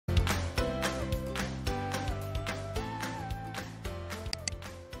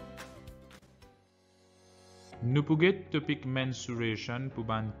Nous pouvons topic mensuration pour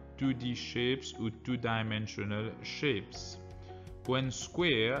ban 2D shapes ou 2-dimensional shapes. Pour un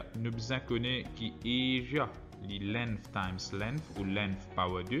square, nous besoin connaître qui area, li length times length ou length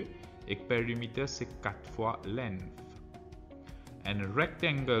power 2 et périmètre c'est 4 fois length. Un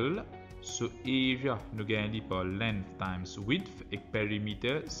rectangle, so area nous gagnons par length times width et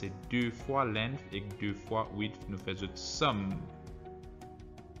périmètre c'est 2 fois length et 2 fois width nous faisons somme.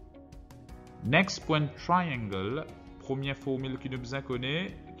 Next point triangle, première formule que nous besoin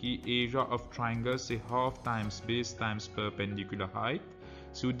connaître qui area of triangle c'est half times base times perpendicular height.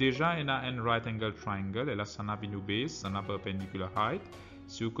 Si vous déjà on a un right angle triangle et là ça n'a une base, ça n'a perpendicular height.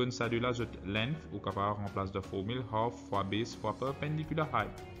 Si vous connaissez ça de là length, vous capable remplacer la formule half fois base fois perpendicular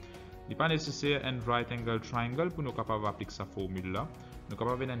height. Il n'est pas nécessaire un right angle triangle pour nous capable appliquer cette formule là. Nous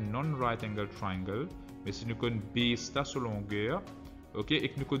capable un non right angle triangle, mais si nous connaissons base ta sur longueur, ok, et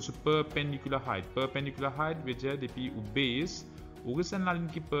que nous connaissons perpendicular height. Perpendicular height veut dire depuis ou base, ou ressentir la ligne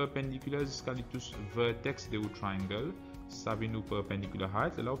qui est perpendiculaire jusqu'à tous vertex de triangle, ça veut nous perpendicular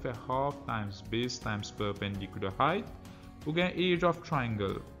height. Et là on fait half times base times perpendicular height pour gagner area of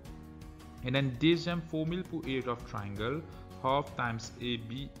triangle. Et then deuxième formule pour area of triangle, half times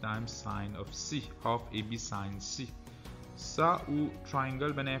AB times sine of C, half AB sine C. Ça ou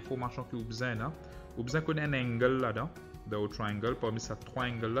triangle, ben information que vous besoin là, vous besoin connaître un angle là-dedans. Dans le triangle, parmi ces trois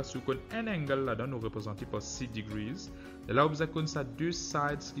angles là, si vous connaissez un angle là-dedans, nous représenté par 6 degrees. Et là, vous avez ça deux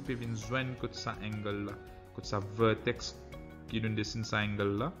sides qui peuvent joindre côté ça angle là, côté ça vertex qui nous dessine ça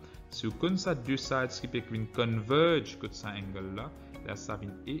angle là. Si vous connaissez ça deux sides qui peuvent converge côté ça angle là, là ça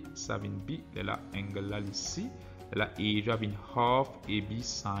vient A, ça vient B, et là angle là ici, et là area vient half AB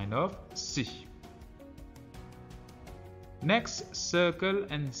sine of C. Next, circle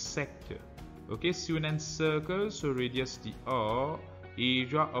and sector. Ok, si on a un circle, so radius di r,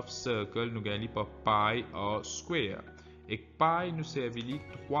 area of circle nous gagnons par pi r square. Et pi nous servit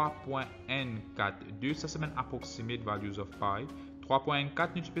 3.n42. Ça c'est un approximate values of pi. 3.4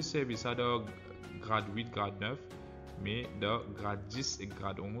 nous peut servir ça dans grade 8, grade 9, mais dans grade 10 et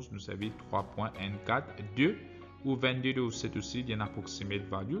grade 11 nous servit 3.n42 ou 22 ou 7 aussi, il y a un approximate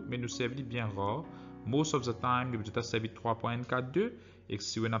value, mais nous servit bien rare. Most of the time, nous peut servir 3.42. Et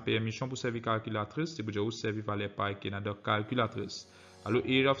si on a permission pour servir calculatrice, c'est pour dire servir valeur pi qui est dans la calculatrice. Alors,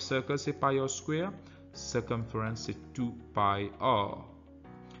 area of circle c'est pi r square, circumference c'est 2 pi r.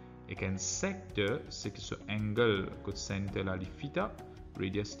 Et un sector c'est que ce angle que center là, theta,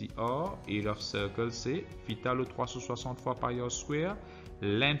 radius d r, area of circle c'est theta le 360 fois pi r square,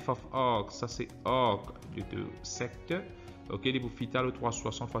 length of arc, ça c'est arc de sector. Ok, les bouts theta le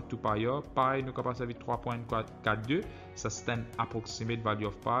 360 fois 2 pi r, pi nous capable servir 3.42, ça c'est un approximate value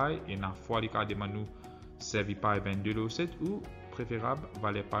of pi, et la fois les cas de nous servir pi 22 le 7 ou préférable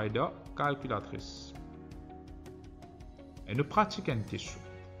valeur pi de calculatrice. Et nous pratiquons une question.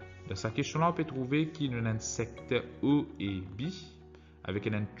 Dans cette question-là, on peut trouver qu'il y a un secteur O et B avec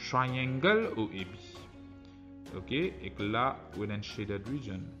un triangle O et B. Ok, et que là, on a un shaded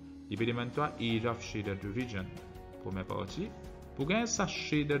region. Il peut demander toi area of shaded region. Première partie. Pour gagner sa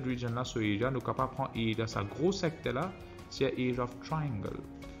shaded region là sur area, nous sommes capables de prendre area, sa gros secteur là, c'est area of triangle.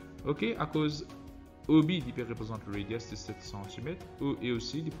 Ok, à cause OB il peut représenter le radius de 7 cm, O et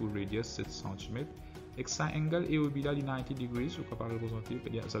aussi il peut radius 7 cm. Et que ça angle et OB là, 90 degrees, nous capable de représenter,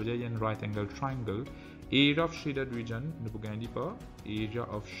 ça veut dire qu'il y a un right angle triangle. Area of shaded region, nous pouvons gagner par area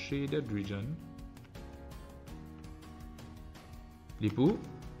of shaded region. Les pour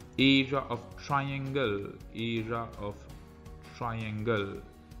area of triangle,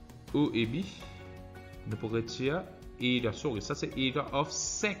 O et B, nous pourrons retirer area, sorry, ça c'est area of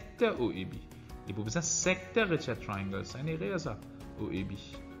sector O et B. Et pour besoin sector retirer triangle, c'est un area ça, O et B.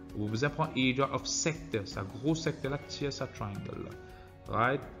 Vous besoin prendre area of sector, ça gros secteur là tire ça triangle là,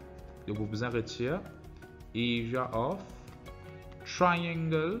 right? Et vous besoin retirer area of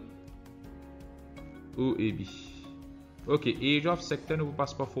triangle O et B. Ok, area of sector nous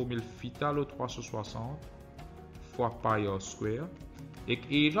passe par formule theta le 360 fois pi r square. Et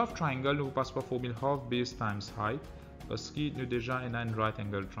area of triangle nous passe par formule half base times height. Parce qu'il nous déjà un right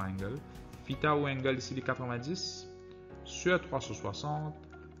angle triangle. Theta ou angle ici de 90 sur 360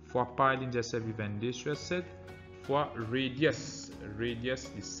 fois pi l'india servi 22 sur 7 fois radius.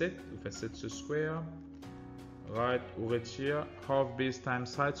 Radius de 7, vous faites 7 sur square. Right, ou retire half base times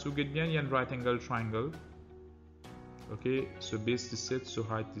height. Si vous regardez bien, il y a un right angle triangle. Ok, ce base 17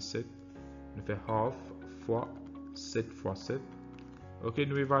 sur height 17, nous fait half fois 7 fois 7. Ok,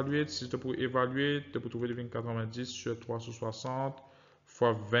 nous évaluer, si tu peux évaluer, tu peux trouver le 90 sur 360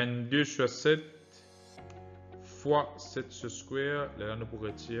 fois 22 sur 7 fois 7 sur square. Là, nous pourrons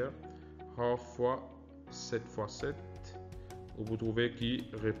retirer half fois 7 fois 7. Vous trouvez qui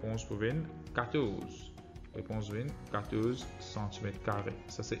réponse pour venir 14. Réponse vient 14 cm².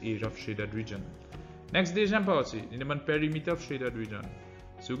 Ça c'est age of shaded region. Next, deuxième partie, il demande perimeter of shaded region.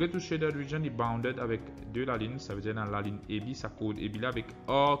 Si vous avez tout shaded region, il est bounded avec deux la ligne, ça veut dire dans la ligne AB, ça code AB là avec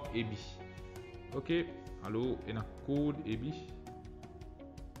arc AB. Ok, alors il y a un code AB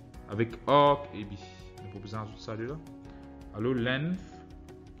avec arc AB. Nous pouvons ajouter ça là. Alors length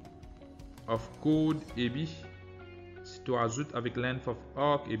of code AB. Si tu ajoutes avec length of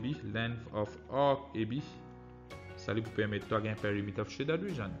arc AB, ça lui permet de gagner perimeter of shaded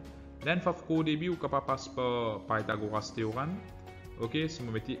region. Length of code AB ou capable passer par Pythagoras théorème. Ok, si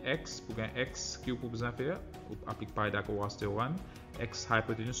vous mettez x pour gagner x qui vous besoin faire, vous appliquez Pythagoras théorème. X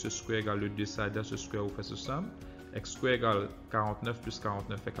hypoténuse ce square égale le 2 sides ce square vous fait ce somme. X square égale 49 plus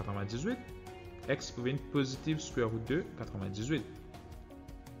 49 fait 98. X pour venir positive square root de 98.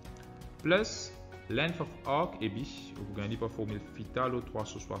 Plus length of arc AB, vous gagnez par formule θ au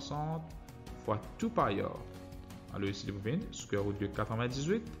 360 fois 2 pi r. Alors ici vous venez square root de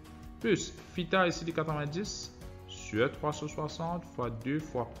 98 plus θ ici de 90 sur 360 fois 2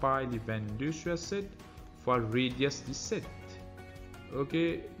 fois pi de 22 sur 7 fois radius de 7. Ok,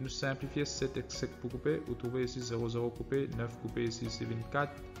 nous simplifions 7 x 7 pour couper. Vous trouvez ici 0, 0 coupé, 9 coupé ici, c'est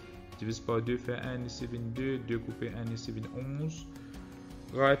 24. Divise par 2 fait 1 ici, 22. 2 coupé 1 ici, 11.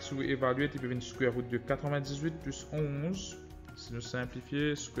 Right, si vous évaluez, tu peux venir square root de 98 plus 11. Si nous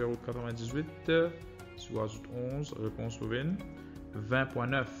simplifions, square root 98, si vous ajoutez 11, réponse vous vient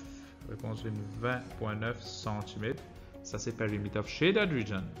 20.9. Réponse vient 20.9 cm. Ça c'est perimeter of shaded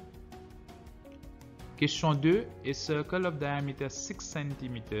region. Question 2. A circle of diameter 6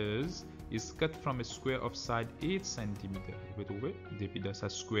 cm is cut from a square of side 8 cm. Vous pouvez trouver, depuis dans ce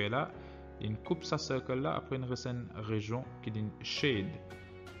square là, il coupe ce cercle là après une recette région qui dit shade.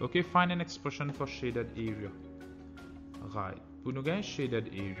 Ok, find an expression for shaded area. Right. Pour nous gagner shaded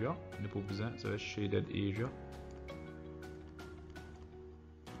area, nous avons besoin de shaded area.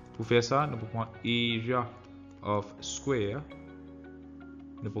 Pour faire ça, nous pouvons prendre area of square.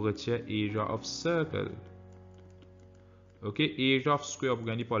 Nous pouvons retirer area of circle. Ok, area of square vous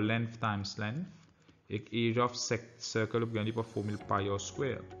gagnez par length times length. Et area of circle vous gagnez par formule pi r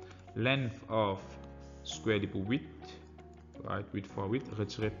square. Length of square est pour 8. Right, 8 fois 8,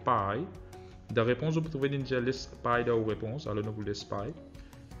 retirer pi. Dans la réponse, vous pouvez trouver une liste pi dans la réponse. Alors, nous vous laissons pi.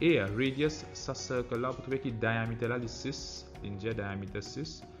 Et radius, ça cercle là, vous trouvez que le diamètre là, est 6. Une diamètre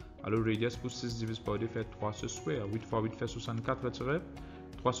 6. Alors, radius pour 6 divisé par 2 fait 3 sur square. 8 fois 8 fait 64, retirer.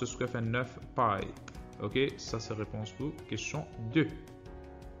 3 sur square fait 9 pi. Ok, ça c'est réponse pour question 2.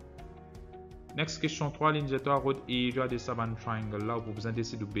 Next, question 3. L'injecteur road area de Saban triangle là, vous besoin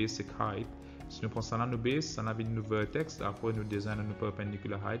décider de basic height. Si nous prenons ça dans nos base, ça n'a pas de vertex. Après, nous designons nos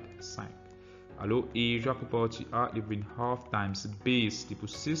perpendicular height 5. Alors, area pour partie A, il vient half times base, c'est pour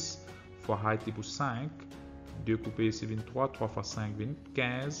 6, fois height, c'est pour 5. 2 coupé ici, 23, 3 fois 5,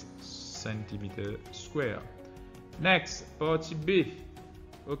 15 cm². Next, partie B.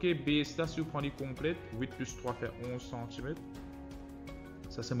 Ok, base, là, si vous prenez complète, 8 plus 3 fait 11 cm.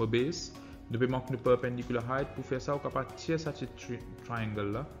 Ça, c'est mon base. Nous pouvons manquer nos perpendicular height. Pour faire ça, on est capable de tirer ce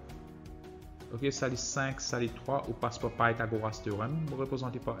triangle là. Ok, ça est 5, ça est 3, ou passe par Pythagoras théorème, vous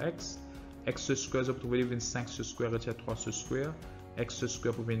représentez par x. X square, vous trouvez 5 square, retire 3 square. X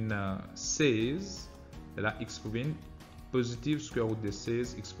square pour venir 16. Et là, x pour venir positive square root de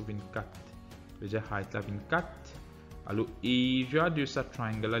 16, x pour venir 4. Je veux dire, height là vient 4. Alors, area de ce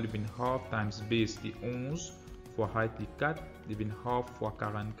triangle là, il vient half times base de 11 fois height de 4, il vient half fois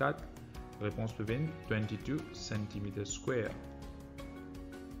 44. Réponse pour venir 22 cm².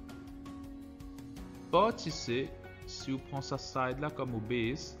 Partie C, si vous prenez ce side là comme au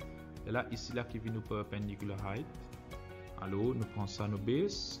base, et là ici là qui vient au perpendicular height. Alors nous prenons ça au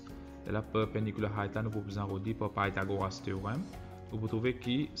base, et là perpendicular height là nous pouvons enroder par Pythagoras théorème. Vous pouvez trouver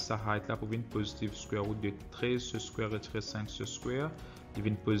que sa height là pour venir positive square root de 13 sur square retirer 5 sur square, il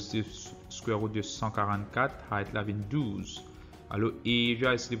vient positive square root de 144, height là vient 12. Alors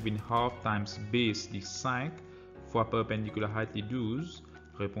area ici vient half times base de 5 fois perpendicular height de 12.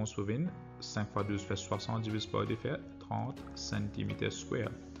 Réponse pour venir 5 fois 12 fait 60 divisé par 2 fait 30 cm².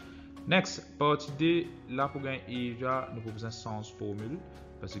 Next, partie D, là pour gagner area, nous avons besoin sans formule.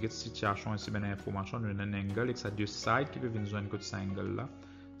 Parce que cette situation ici, ben information, nous avons un angle et ça a deux sides qui peuvent venir joindre côté cet angle là.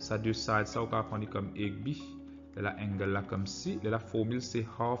 Ça deux sides, ça on peut prendre comme AB. Et la angle là comme C. Et la formule c'est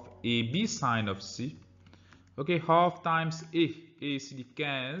half AB sin of C. Ok, half times A. A ici dit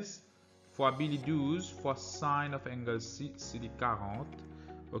 15 fois B dit 12 fois sin of angle C, c'est dit 40.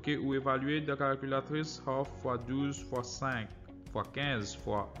 Ok, ou évaluer de la calculatrice half fois 12 fois 5 fois 15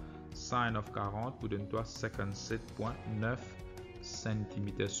 fois Sin of 40 pour donner toi 57,9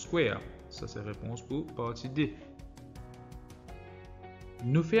 cm². Ça c'est réponse pour partie D.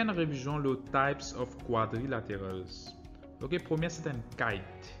 Nous faisons une révision les types of quadrilaterals. Ok, premier c'est un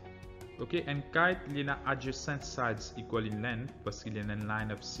kite. Ok, un kite il a adjacent sides equal in length parce qu'il y a une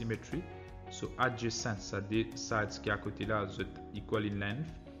line of symmetry. So adjacent, ça des sides qui à côté là sont equal in length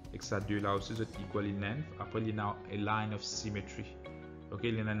et que ça deux là aussi sont equal in length. Après il y a une line of symmetry. Ok,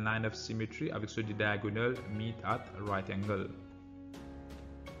 il y a une line of symmetry avec ce de diagonal meet at right angle.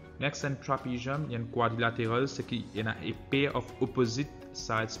 Next, un trapezium, il y a un quadrilatéral, c'est qu'il y a a pair of opposite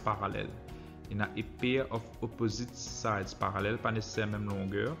sides parallèles. Il y a a pair of opposite sides parallèles, pas nécessairement même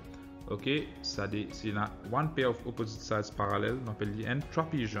longueur. Ok, ça dit, s'il y a one pair of opposite sides parallèles, on appelle un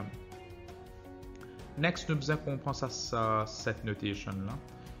trapezium. Next, nous besoin comprendre ça, cette notation là,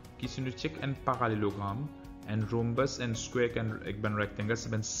 qui si nous check un parallélogramme, un rhombus, un square et un rectangle,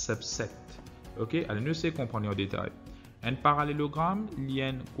 c'est un subset. Ok, allez nous essayer de comprendre en détail. Un parallélogramme, il y a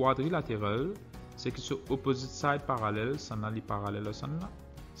un quadrilatéral, c'est que sur opposite side parallèle, ça n'a les parallèles là,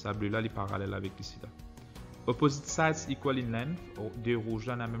 ça bleu là les parallèles avec ici là. Opposite sides equal in length, des rouges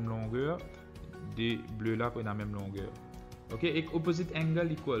là la même longueur, des bleus là pour la même longueur. Ok, et opposite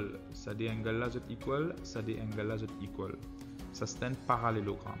angle equal, ça des angles là sont equal, ça des angles là sont equal. Ça c'est un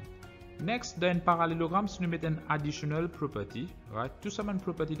parallélogramme. Next, dans un parallélogramme, si nous mettons un additional property, right? Tout ça, une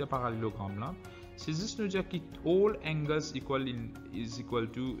property de parallélogramme là, c'est juste nous dire que all angles is equal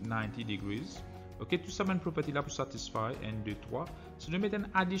to 90 degrees. Ok, tout ça, une property là pour satisfy 1, 2, 3. Si nous mettons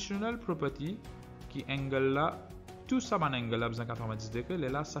un additional property, qui angle là, tout ça, un angle là, besoin 90 degrés,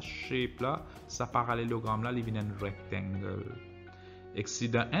 là, ça shape là, ça parallélogramme là, il vient un rectangle. Et si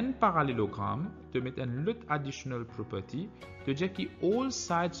dans un parallélogramme, tu mets un autre additional property, tu dis que all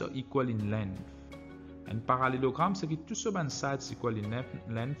sides are equal in length. Un parallélogramme, c'est que tous ces sides equal in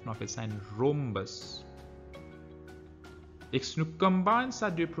length, on fait ça un rhombus. Et si nous combinons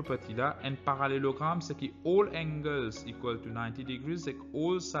ces deux properties là, un parallélogramme, c'est que all angles equal to 90 degrees, et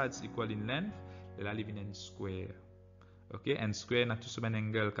all sides equal in length, et là, il vient un square. Ok, un square, on a tous ces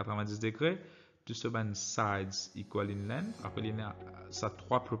angles 90 degrés. Tout ce ban sides equal in length. Après, il y a ça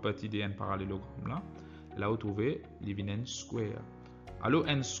trois properties d'un parallélogramme là. Là, vous trouvez, il y a un square. Alors,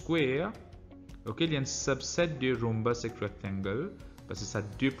 un square, ok, il y a un subset de rhombus et rectangle. Parce que ça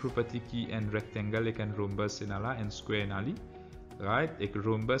deux properties qui un rectangle et un rhombus et là, un square là. Right? Et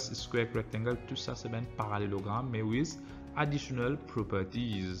rhombus, square, rectangle, tout ça, c'est un parallélogramme, mais with additional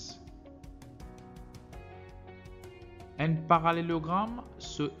properties. Un parallélogramme,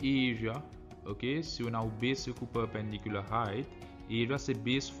 c'est area. Ok, si on a une base sur perpendicular height, area c'est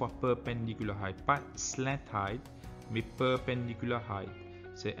base fois perpendicular height, pas slant height, mais perpendicular height.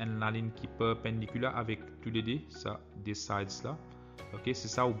 C'est une ligne qui est perpendiculaire avec tous les deux, ça, des sides là. Ok, c'est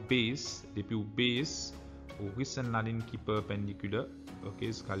ça au base, depuis au base, au risque une ligne qui est perpendiculaire. Ok,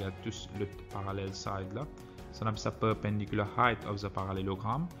 c'est qu'il y a tous le parallèle side là. Ça appelle ça perpendicular height of the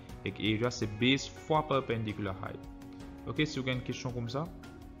parallelogram. Et area c'est base fois perpendicular height. Ok, si vous avez une question comme ça.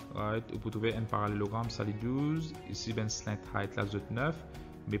 Right, vous pouvez trouver un parallélogramme, ça est 12. Ici, ben slant height là, c'est 9.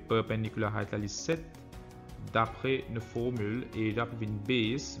 Mais perpendicular height là, c'est 7. D'après une formule, et là, pour une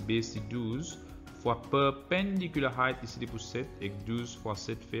base c'est 12. Fois perpendicular height, ici, c'est pour 7. Et 12 fois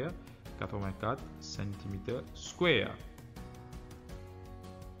 7 fait 84 cm².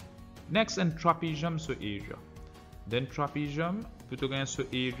 Next, un trapezium sur area. Dans trapezium, plutôt qu'un sur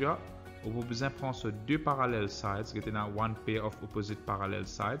area, vous besoin prendre ce deux parallel sides, qui est dans one pair of opposite parallel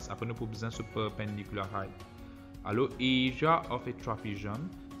sides. Après, nous avons besoin de perpendicular height. Alors, area of a trapezium,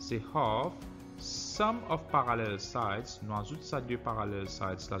 c'est half sum of parallel sides. Nous ajoutons ça deux parallel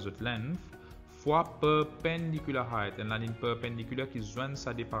sides, la length, fois perpendicular height. Et la ligne perpendiculaire qui joint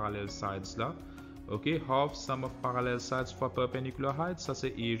ça des parallel sides là. Ok, half sum of parallel sides fois perpendicular height, ça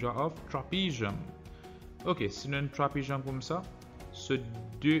c'est area of trapezium. Ok, si nous avons un trapezium comme ça, ce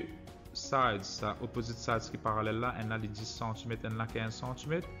deux sides, ça, opposite sides qui est parallèle là, un a 10 cm, un a 15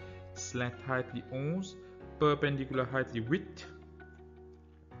 cm, slant height est 11, perpendicular height est 8,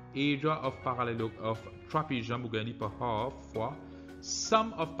 area of parallelogram of trapezium, vous gagnez par half fois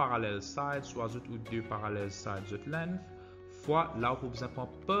sum of parallel sides, soit ou deux parallel sides de length, fois là vous besoin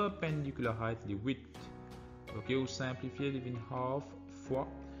prendre perpendicular height est 8. Ok, vous simplifiez, les half fois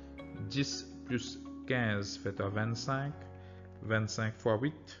 10 plus 15 fait à 25, 25 fois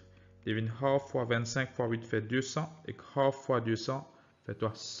 8. Devine half fois 25 fois 8 fait 200 et half fois 200 fait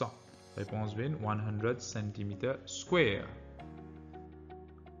 100. Réponse bien 100 cm².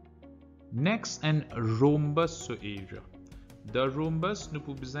 Next, un rhombus sur area. Dans rhombus, nous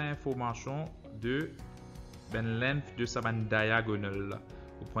pouvons besoin d'informations de length de sa diagonale.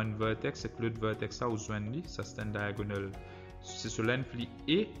 Ou prendre vertex, et que l'autre vertex ça, ou joindre, ça c'est un diagonal. C'est sur l'infli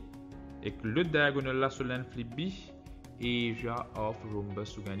A, et que l'autre diagonal là sur l'infli B, area of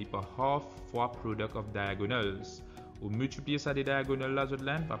rhombus, ou gagner par half fois product of diagonals. Ou multiplier ça des diagonales là, sur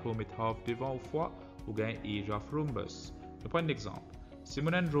l'infli, pour mettre half devant ou fois, ou gagner area of rhombus. Je prends un exemple. Si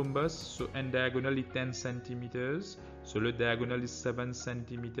mon rhombus sur un diagonal est 10 cm, sur le diagonal est 7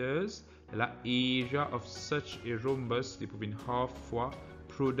 cm, la area of such a rhombus est pour une half fois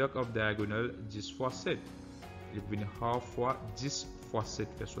product of diagonal 10 fois 7. Il est pour une half fois 10 fois 7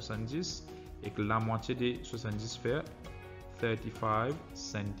 fait 70 et que la moitié de 70 fait 35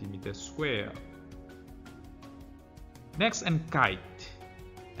 cm square. Next, un kite.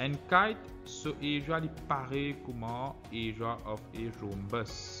 Un kite, so area est pareil comment area of a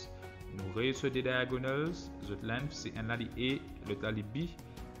rhombus. Nous réunissons des diagonals, l'autre length c'est un là A, l'autre là B.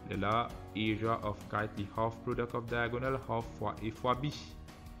 Là, area of kite est half product of diagonal, half fois A fois B.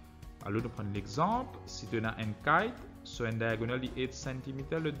 Alors, nous prenons l'exemple. Si tu as un kite, sur un diagonal est 8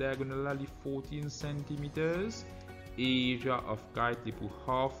 cm, le diagonal là est 14 cm. Area of kite est pour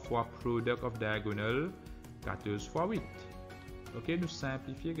half fois product of diagonal, 14 fois 8. Ok, nous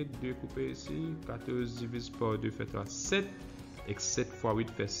simplifions que 2 coupés ici. 14 divisé par 2 fait 7. Et 7 fois 8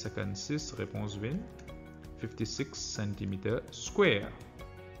 fait 56. Réponse 20. 56 cm square.